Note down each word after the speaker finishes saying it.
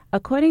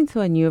According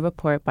to a new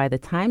report by the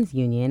Times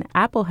Union,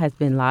 Apple has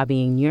been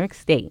lobbying New York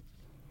State.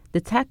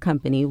 The tech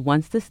company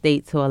wants the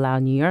state to allow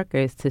New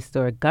Yorkers to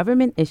store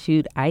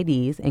government-issued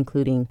IDs,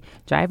 including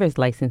driver's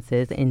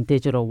licenses, in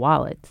digital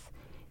wallets.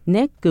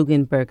 Nick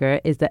Guggenberger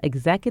is the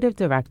executive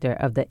director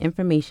of the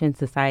Information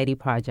Society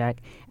Project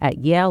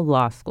at Yale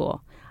Law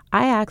School.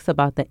 I asked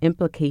about the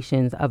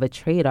implications of a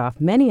trade-off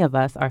many of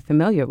us are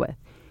familiar with: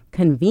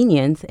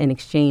 convenience in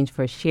exchange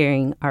for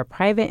sharing our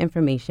private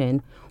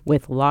information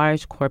with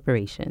large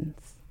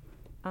corporations.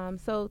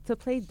 So to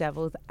play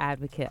devil's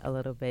advocate a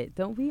little bit,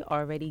 don't we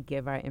already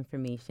give our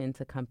information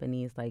to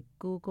companies like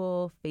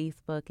Google,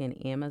 Facebook, and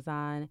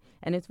Amazon?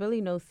 And it's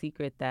really no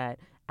secret that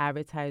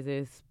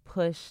advertisers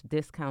push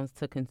discounts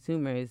to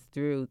consumers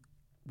through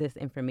this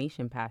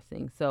information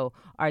passing. So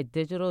are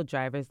digital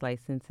driver's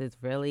licenses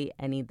really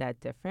any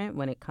that different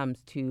when it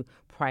comes to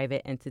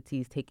private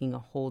entities taking a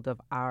hold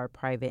of our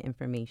private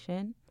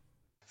information?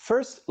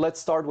 First, let's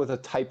start with a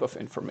type of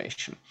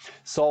information.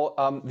 So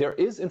there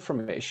is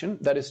information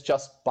that is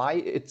just by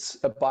its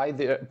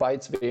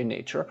very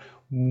nature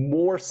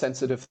more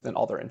sensitive than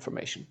other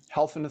information.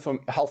 Health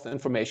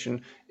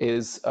information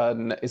is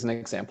an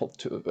example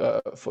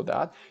for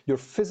that. Your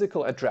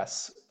physical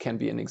address can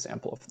be an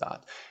example of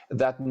that.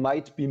 That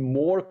might be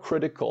more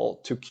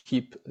critical to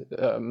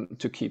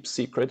keep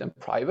secret and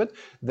private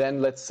than,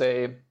 let's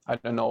say, I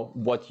don't know,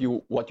 what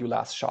you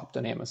last shopped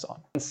on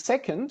Amazon. And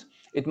second,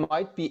 it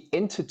might be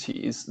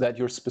entities that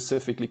you're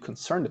specifically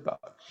concerned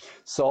about.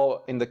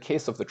 So in the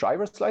case of the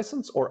driver's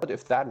license, or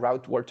if that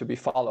route were to be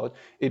followed,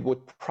 it would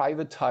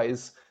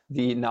privatize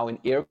the, now in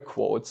air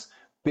quotes,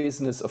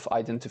 business of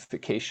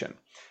identification.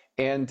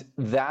 And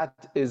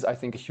that is, I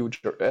think,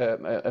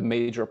 a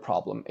major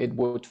problem. It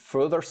would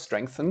further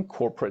strengthen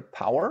corporate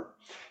power,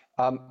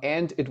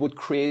 and it would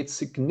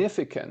create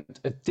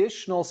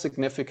additional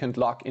significant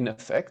lock-in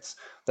effects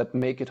that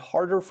make it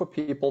harder for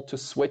people to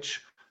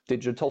switch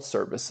digital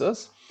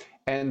services,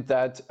 and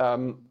that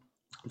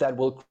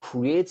will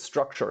create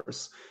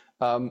structures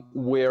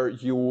where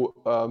your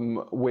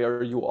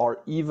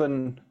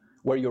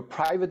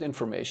private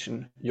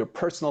information, your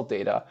personal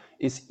data,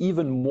 is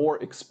even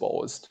more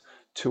exposed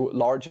to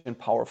large and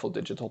powerful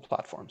digital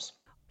platforms.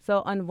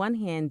 So on one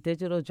hand,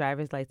 digital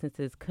driver's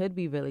licenses could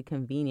be really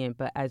convenient,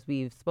 but as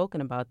we've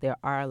spoken about, there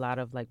are a lot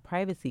of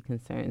privacy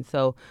concerns.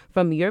 So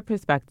from your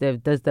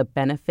perspective, does the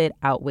benefit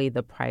outweigh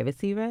the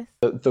privacy risk?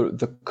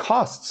 The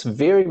costs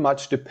very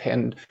much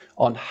depend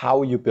on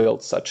how you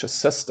build such a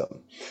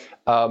system.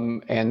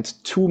 And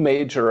two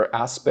major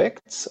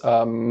aspects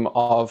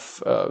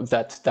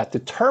that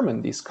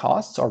determine these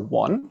costs are: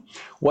 one,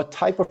 what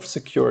type of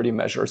security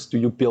measures do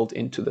you build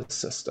into the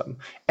system?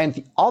 And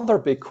the other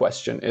big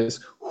question is,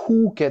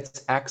 who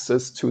gets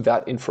access to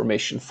that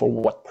information for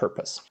what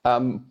purpose?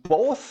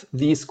 Both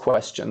these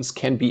questions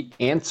can be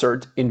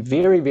answered in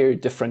very, very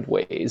different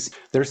ways.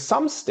 There are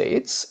some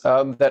states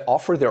that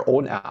offer their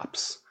own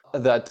apps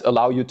that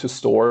allow you to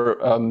store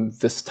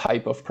this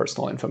type of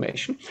personal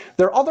information.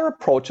 There are other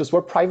approaches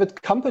where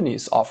private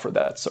companies offer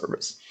that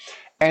service.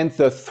 And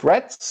the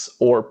threats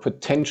or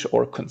potential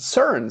or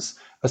concerns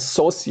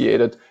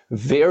associated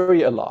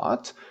vary a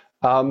lot,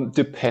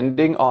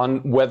 depending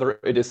on whether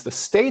it is the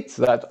state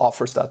that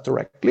offers that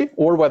directly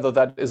or whether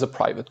that is a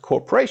private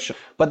corporation.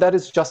 But that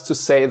is just to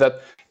say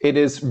that it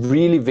is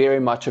really very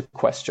much a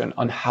question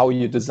on how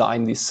you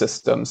design these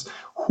systems,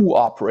 who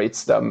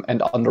operates them,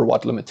 and under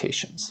what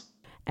limitations.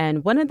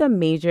 And one of the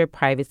major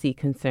privacy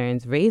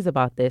concerns raised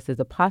about this is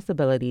the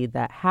possibility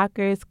that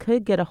hackers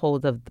could get a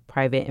hold of the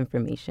private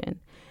information.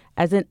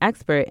 As an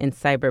expert in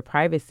cyber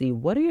privacy,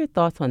 what are your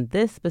thoughts on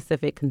this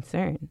specific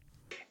concern?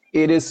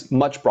 It is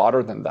much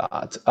broader than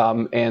that.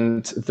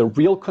 And the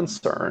real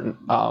concern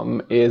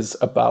is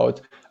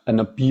about an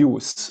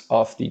abuse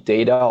of the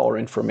data or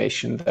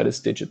information that is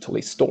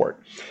digitally stored.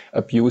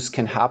 Abuse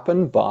can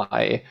happen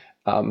by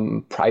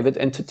private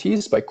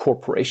entities, by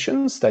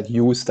corporations that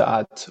use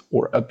that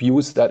or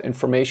abuse that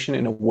information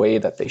in a way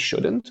that they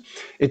shouldn't.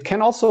 It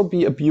can also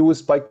be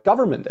abused by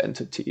government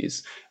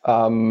entities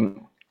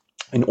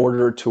in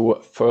order to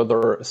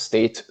further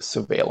state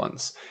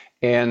surveillance.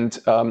 And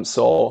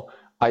so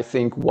I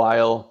think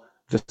while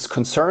this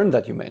concern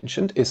that you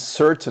mentioned is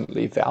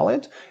certainly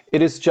valid,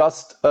 it is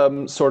just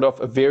sort of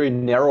a very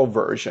narrow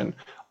version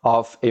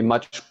of a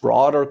much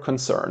broader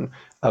concern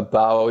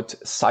about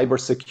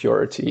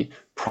cybersecurity,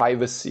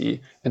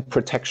 privacy, and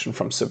protection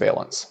from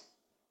surveillance.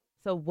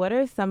 So what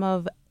are some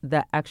of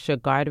the extra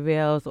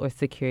guardrails or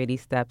security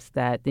steps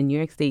that the New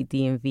York State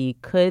DMV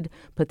could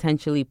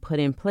potentially put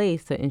in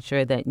place to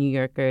ensure that New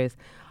Yorkers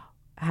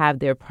have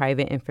their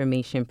private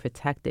information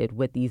protected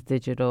with these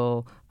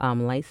digital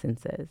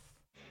licenses?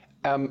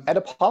 At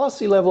a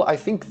policy level, I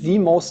think the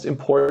most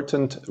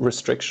important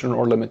restriction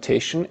or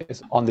limitation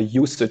is on the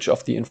usage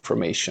of the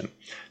information.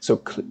 So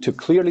to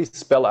clearly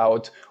spell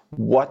out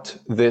what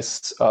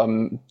this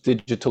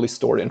digitally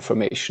stored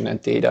information and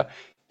data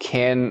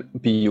can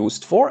be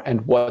used for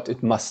and what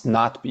it must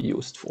not be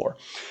used for.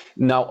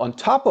 Now, on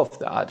top of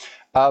that,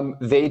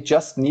 they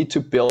just need to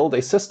build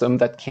a system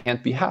that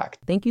can't be hacked.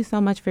 Thank you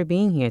so much for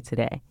being here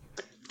today.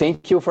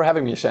 Thank you for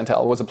having me,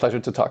 Chantal. It was a pleasure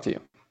to talk to you.